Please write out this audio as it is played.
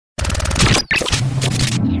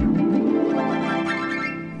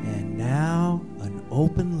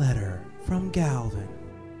open letter from Galvin.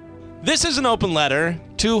 This is an open letter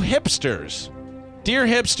to hipsters. Dear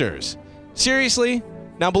hipsters, seriously?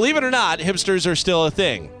 Now, believe it or not, hipsters are still a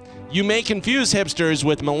thing. You may confuse hipsters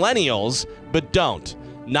with millennials, but don't.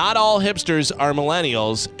 Not all hipsters are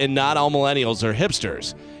millennials, and not all millennials are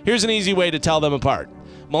hipsters. Here's an easy way to tell them apart.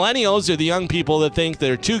 Millennials are the young people that think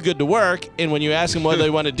they're too good to work, and when you ask them what they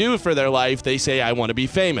want to do for their life, they say, I want to be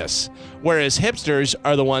famous. Whereas hipsters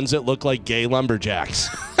are the ones that look like gay lumberjacks.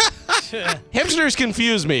 Hipsters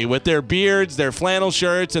confuse me with their beards, their flannel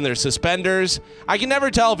shirts, and their suspenders. I can never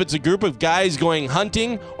tell if it's a group of guys going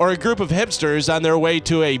hunting or a group of hipsters on their way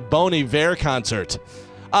to a Bon Iver concert.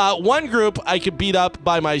 One group I could beat up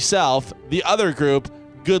by myself. The other group,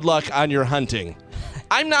 good luck on your hunting.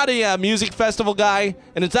 I'm not a music festival guy,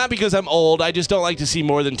 and it's not because I'm old. I just don't like to see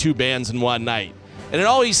more than 2 bands in one night. And it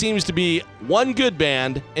always seems to be one good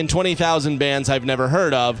band and 20,000 bands I've never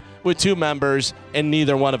heard of with 2 members, and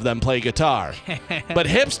neither one of them play guitar. But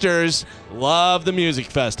hipsters love the music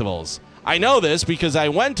festivals. I know this because I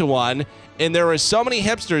went to one, and there were so many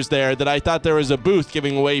hipsters there that I thought there was a booth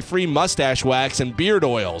giving away free mustache wax and beard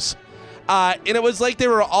oils. And it was like they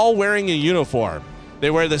were all wearing a uniform. They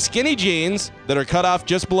wear the skinny jeans that are cut off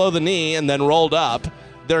just below the knee and then rolled up,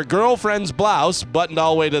 their girlfriend's blouse buttoned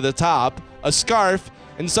all the way to the top, a scarf,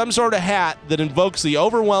 and some sort of hat that invokes the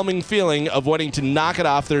overwhelming feeling of wanting to knock it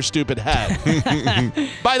off their stupid head.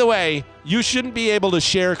 By the way, you shouldn't be able to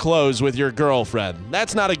share clothes with your girlfriend.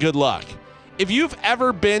 That's not a good look. If you've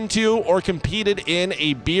ever been to or competed in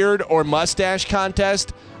a beard or mustache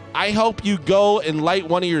contest, I hope you go and light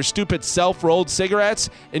one of your stupid self-rolled cigarettes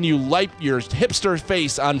and you light your hipster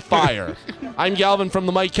face on fire. I'm Galvin from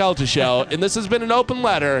The Mike Kelta Show, and this has been an open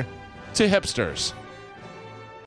letter to hipsters.